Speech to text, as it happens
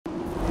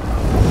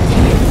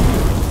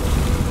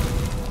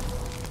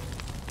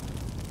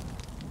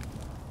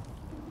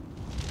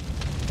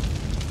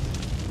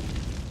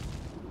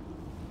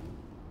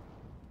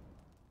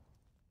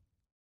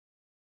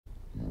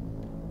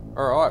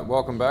Alright,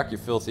 welcome back, you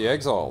filthy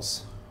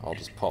exiles. I'll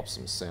just pop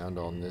some sound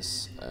on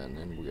this and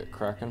then we'll get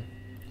cracking.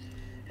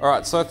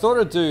 Alright, so I thought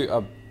I'd do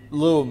a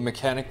little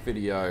mechanic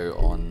video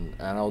on,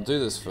 and I'll do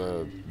this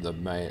for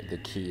the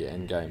key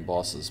endgame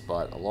bosses,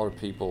 but a lot of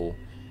people,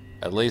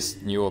 at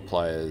least newer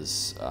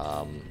players,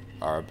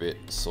 are a bit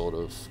sort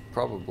of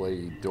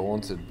probably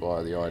daunted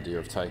by the idea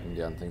of taking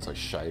down things like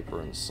Shaper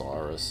and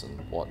Cyrus and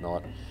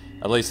whatnot.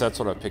 At least that's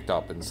what I picked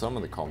up in some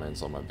of the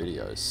comments on my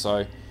videos.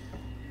 So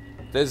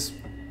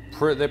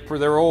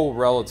they're all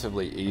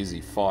relatively easy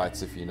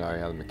fights if you know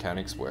how the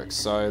mechanics work.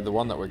 So the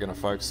one that we're going to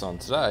focus on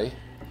today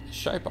is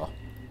Shaper,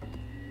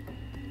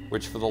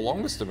 which for the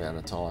longest amount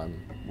of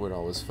time when I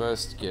was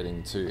first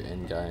getting to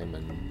endgame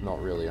and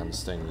not really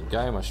understanding the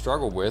game, I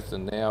struggled with,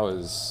 and now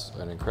is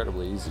an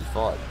incredibly easy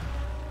fight.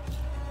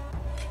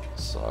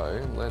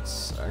 So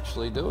let's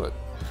actually do it.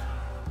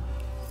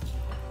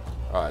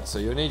 Alright, so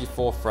you'll need your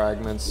 4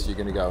 fragments. You're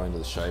going to go into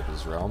the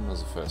Shaper's realm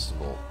as a first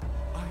of all.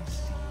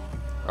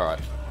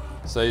 Alright,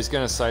 so he's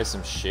going to say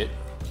some shit.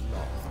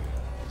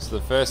 So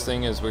the first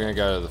thing is we're going to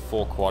go to the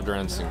 4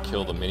 quadrants and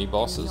kill the mini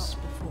bosses.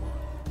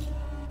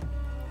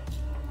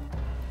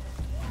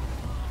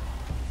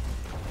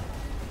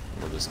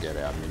 We'll just get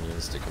our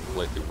minions to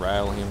completely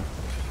rail him.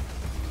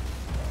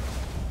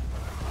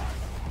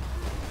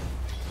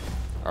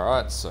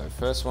 Alright, so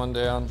first one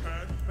down.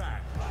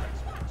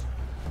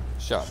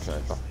 Sharp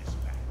Shaper.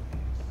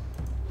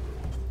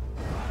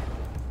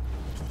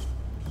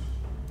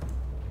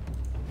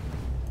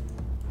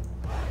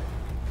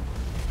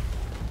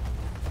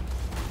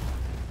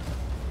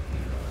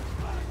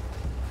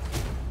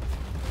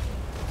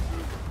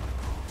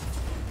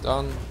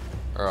 Done.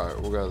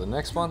 Alright, we'll go to the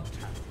next one.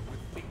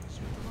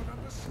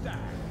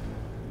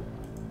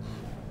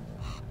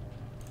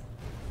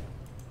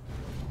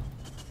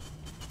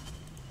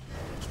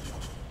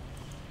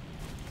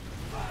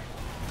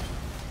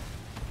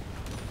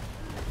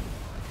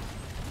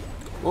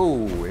 Whoa,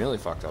 we nearly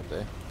fucked up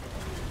there.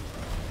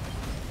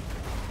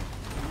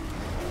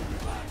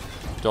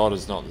 Dot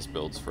is not this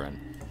build's friend.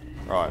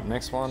 Right,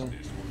 next one.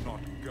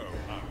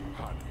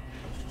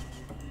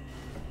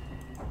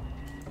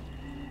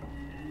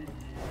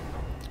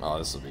 Oh,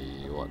 this will be,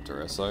 what,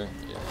 Duresso?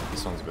 Yeah,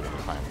 this one's a bit of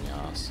a pain in the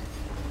ass.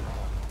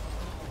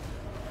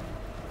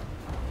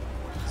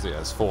 So yeah,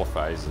 there's 4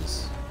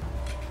 phases.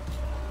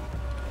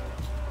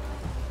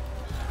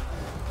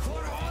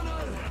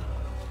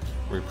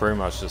 We pretty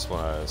much just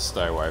want to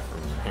stay away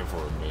from him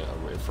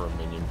for a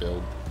minion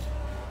build.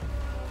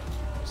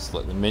 Just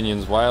let the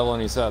minions wail on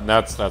his head. And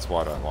that's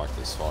why I don't like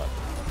this fight.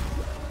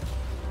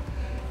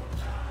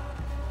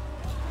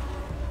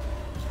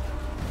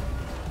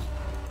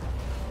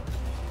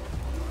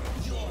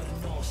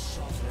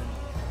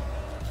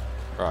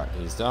 Right,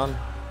 he's done.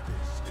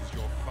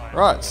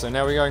 Right, so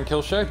now we go and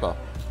kill Shaper.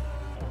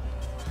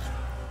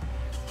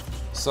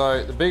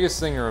 So the biggest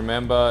thing to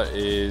remember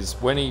is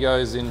when he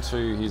goes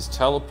into his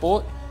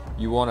teleport,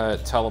 you want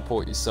to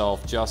teleport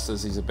yourself just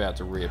as he's about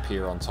to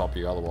reappear on top of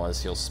you,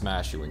 otherwise he'll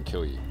smash you and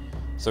kill you.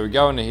 So we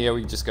go into here,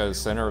 we just go to the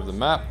center of the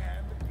map.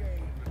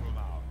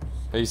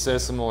 He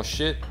says some more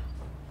shit.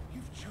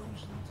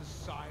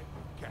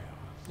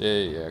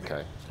 Yeah,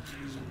 okay.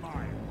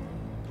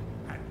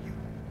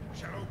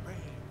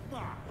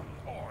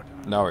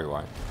 No, he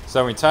won't.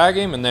 So we tag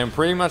him, and then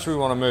pretty much we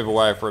want to move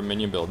away for a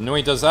minion build. And when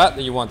he does that,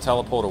 then you want to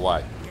teleport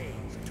away.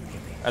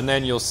 And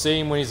then you'll see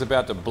him when he's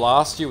about to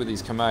blast you with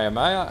his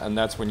Kamehameha, and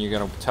that's when you're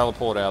going to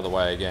teleport out of the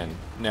way again.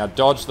 Now,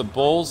 dodge the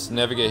balls,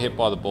 never get hit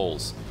by the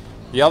balls.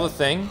 The other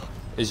thing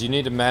is you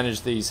need to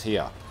manage these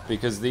here,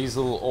 because these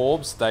little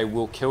orbs, they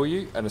will kill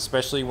you, and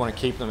especially you want to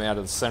keep them out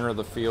of the center of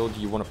the field.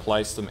 You want to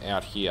place them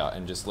out here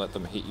and just let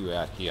them hit you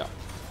out here.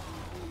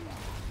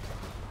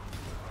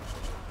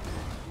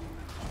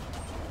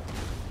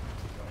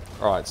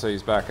 Alright, so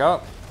he's back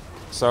up.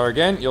 So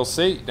again, you'll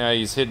see, now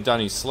he's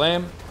done his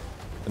slam,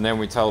 and then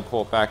we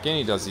teleport back in,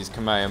 he does his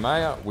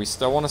Kamehameha. We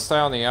still want to stay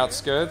on the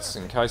outskirts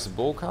in case a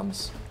bull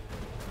comes.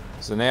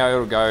 So now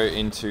it'll go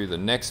into the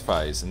next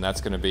phase, and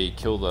that's going to be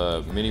kill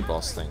the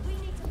mini-boss thing.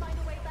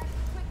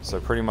 So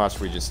pretty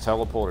much we just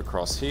teleport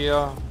across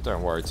here.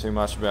 Don't worry too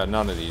much about it.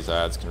 None of these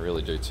ads can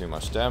really do too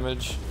much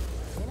damage.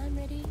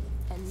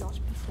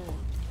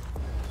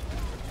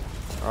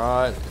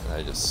 Alright,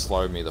 they just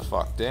slow me the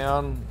fuck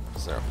down.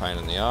 They're a pain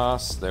in the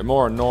ass. They're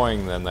more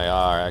annoying than they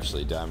are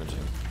actually damaging.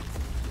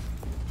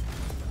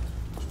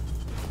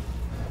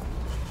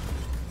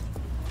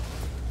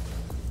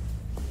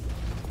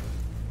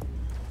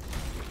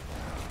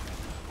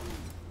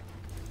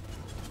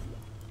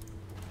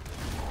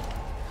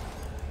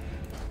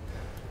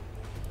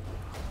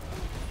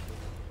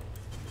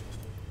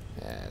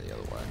 Yeah, the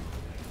other way.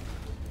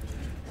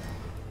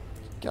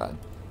 God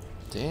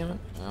damn it.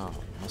 Oh,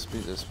 must be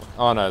this one.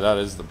 Oh no, that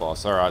is the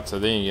boss. Alright, so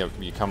then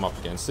you come up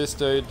against this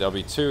dude. There'll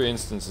be 2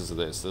 instances of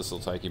this. This will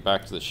take you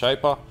back to the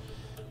Shaper.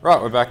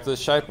 Right, we're back to the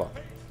Shaper.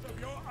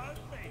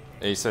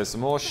 He says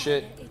some more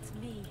shit.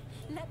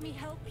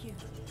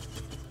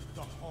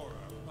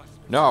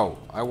 No,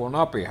 I will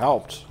not be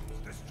helped.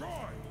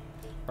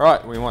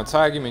 Alright, we want to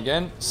tag him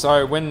again.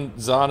 So when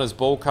Zana's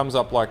ball comes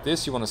up like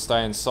this, you want to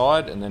stay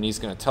inside, and then he's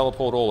going to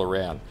teleport all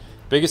around.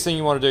 Biggest thing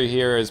you want to do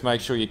here is make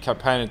sure you're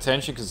paying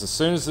attention, because as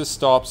soon as this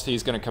stops,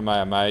 he's going to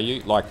Kamehameha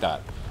you, like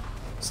that.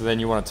 So then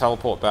you want to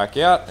teleport back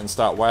out and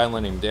start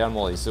wailing him down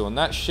while he's doing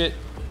that shit.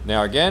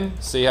 Now again,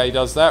 see how he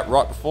does that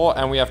right before,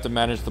 and we have to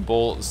manage the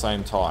ball at the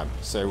same time.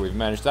 So we've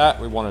managed that.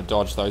 We want to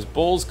dodge those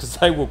balls, because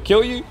they will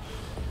kill you.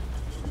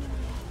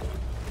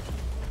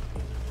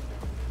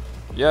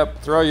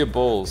 Yep, throw your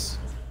balls.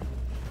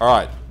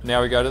 Alright,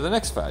 now we go to the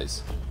next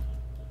phase.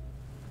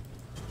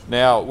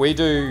 Now, we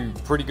do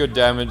pretty good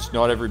damage.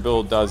 Not every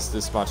build does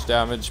this much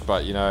damage,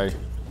 but you know,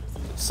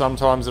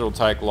 sometimes it'll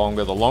take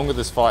longer. The longer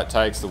this fight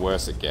takes, the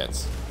worse it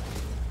gets.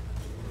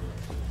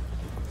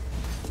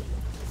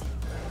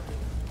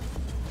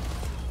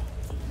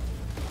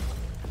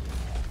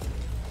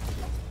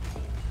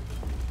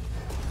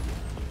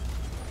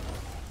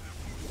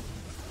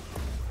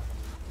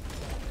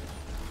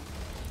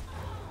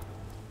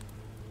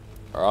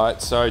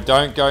 Alright, so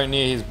don't go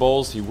near his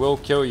balls, he will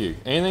kill you.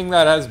 Anything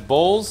that has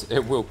balls,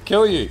 it will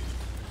kill you.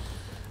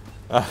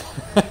 As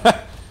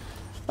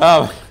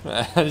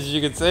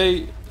you can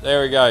see,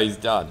 there we go, he's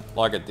done.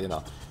 Like a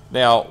dinner.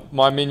 Now,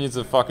 my minions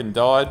have fucking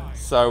died,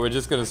 so we're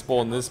just gonna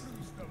spawn this.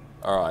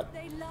 Alright.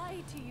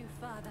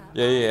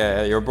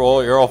 Yeah, you're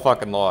all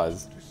fucking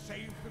liars.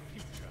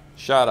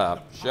 Shut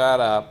up, shut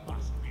up.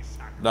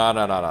 No,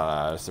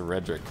 it's a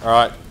Redrick.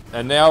 Alright,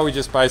 and now we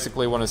just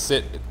basically want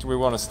to we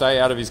want to stay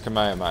out of his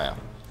Kamehameha.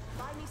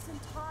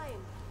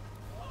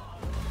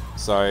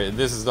 So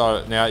this is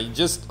not, now you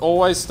just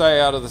always stay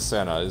out of the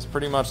center is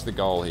pretty much the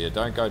goal here.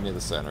 Don't go near the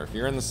center. If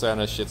you're in the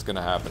center, shit's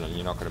gonna happen and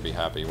you're not gonna be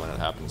happy when it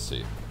happens to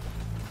you.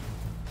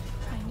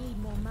 I need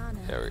more mana.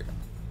 There we go.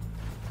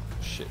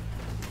 Shit.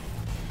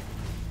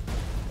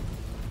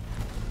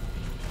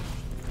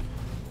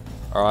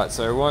 Alright,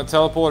 so we want to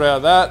teleport out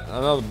of that.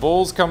 Another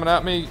ball's coming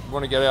at me.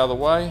 Want to get out of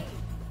the way.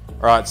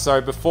 Alright,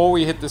 so before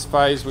we hit this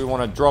phase, we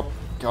want to drop...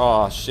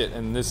 Oh, shit,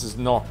 and this is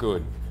not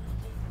good.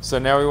 So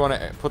now we want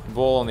to put the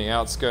ball on the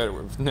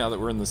outskirt now that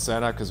we're in the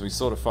center, because we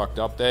sort of fucked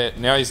up there.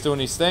 Now he's doing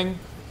his thing.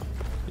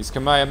 He's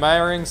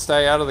Kamehameha-ing.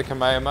 Stay out of the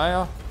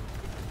Kamehameha.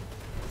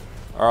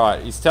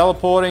 Alright, he's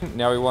teleporting.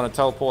 Now we want to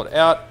teleport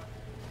out.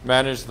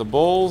 Manage the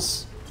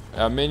balls.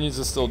 Our minions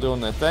are still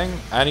doing their thing.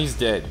 And he's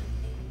dead.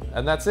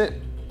 And that's it.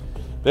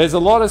 There's a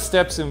lot of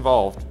steps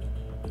involved.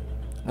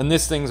 And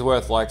this thing's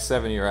worth like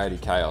 70 or 80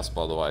 chaos,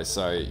 by the way.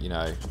 So, you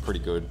know, pretty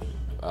good.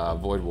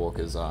 Void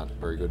Walkers aren't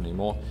very good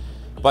anymore.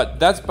 But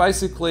that's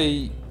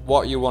basically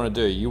what you want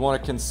to do. You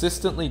want to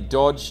consistently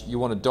dodge. You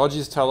want to dodge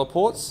his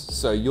teleports.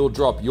 So you'll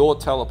drop your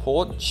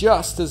teleport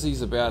just as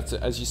he's about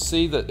to. As you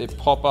see that it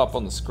pop up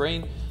on the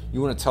screen,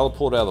 you want to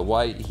teleport out of the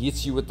way. He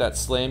hits you with that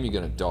slam, you're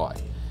going to die.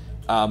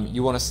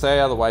 You want to stay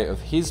out of the way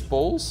of his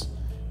balls,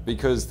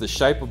 because the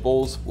shape of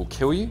balls will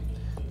kill you.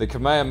 The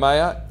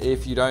Kamehameha,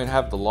 if you don't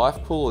have the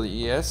life pool or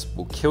the ES,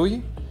 will kill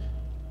you.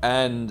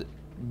 And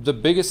the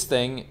biggest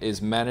thing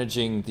is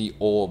managing the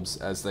orbs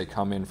as they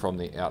come in from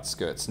the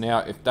outskirts. Now,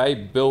 if they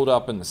build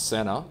up in the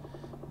center,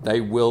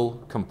 they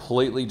will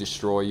completely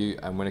destroy you.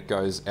 And when it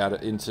goes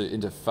out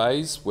into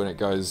phase, when it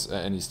goes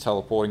and he's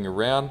teleporting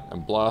around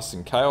and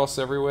blasting chaos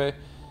everywhere,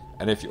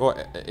 and if you're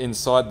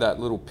inside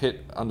that little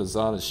pit under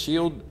Zana's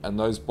shield and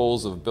those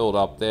balls have built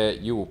up there,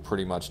 you will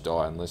pretty much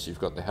die unless you've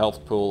got the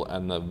health pool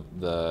and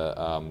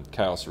the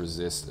chaos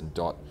resist and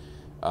dot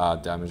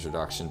damage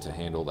reduction to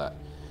handle that.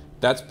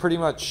 That's pretty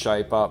much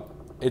shape up.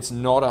 It's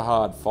not a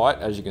hard fight.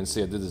 As you can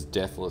see, I did this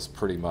deathless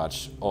pretty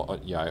much,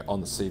 you know,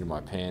 on the seat of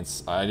my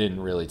pants. I didn't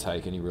really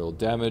take any real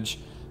damage,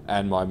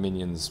 and my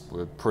minions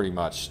were pretty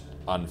much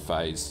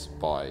unfazed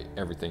by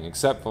everything,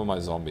 except for my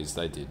zombies.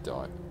 They did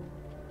die.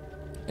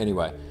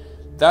 Anyway,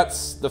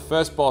 that's the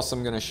first boss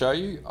I'm going to show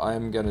you.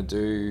 I'm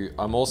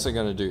also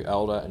going to do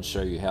Elder and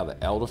show you how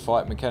the Elder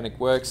fight mechanic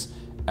works,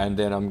 and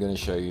then I'm going to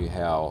show you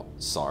how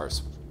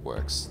Cyrus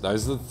works.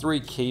 Those are the three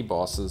key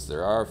bosses.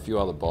 There are a few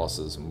other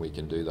bosses and we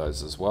can do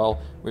those as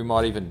well. We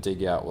might even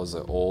dig out, was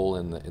it all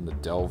in the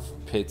delve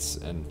pits,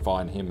 and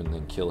find him and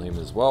then kill him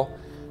as well.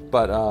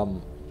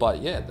 But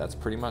yeah, that's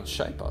pretty much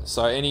Shaper.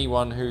 So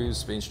anyone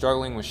who's been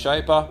struggling with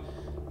Shaper,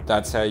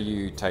 that's how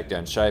you take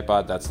down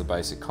Shaper. That's the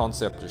basic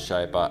concept of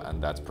Shaper,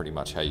 and that's pretty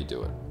much how you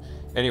do it.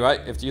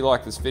 Anyway, if you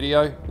like this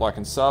video, like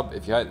and sub.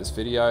 If you hate this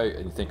video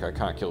and you think I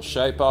can't kill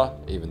Shaper,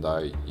 even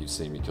though you've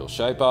seen me kill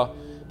Shaper,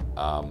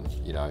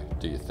 you know,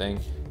 do your thing.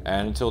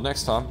 And until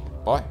next time,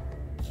 bye.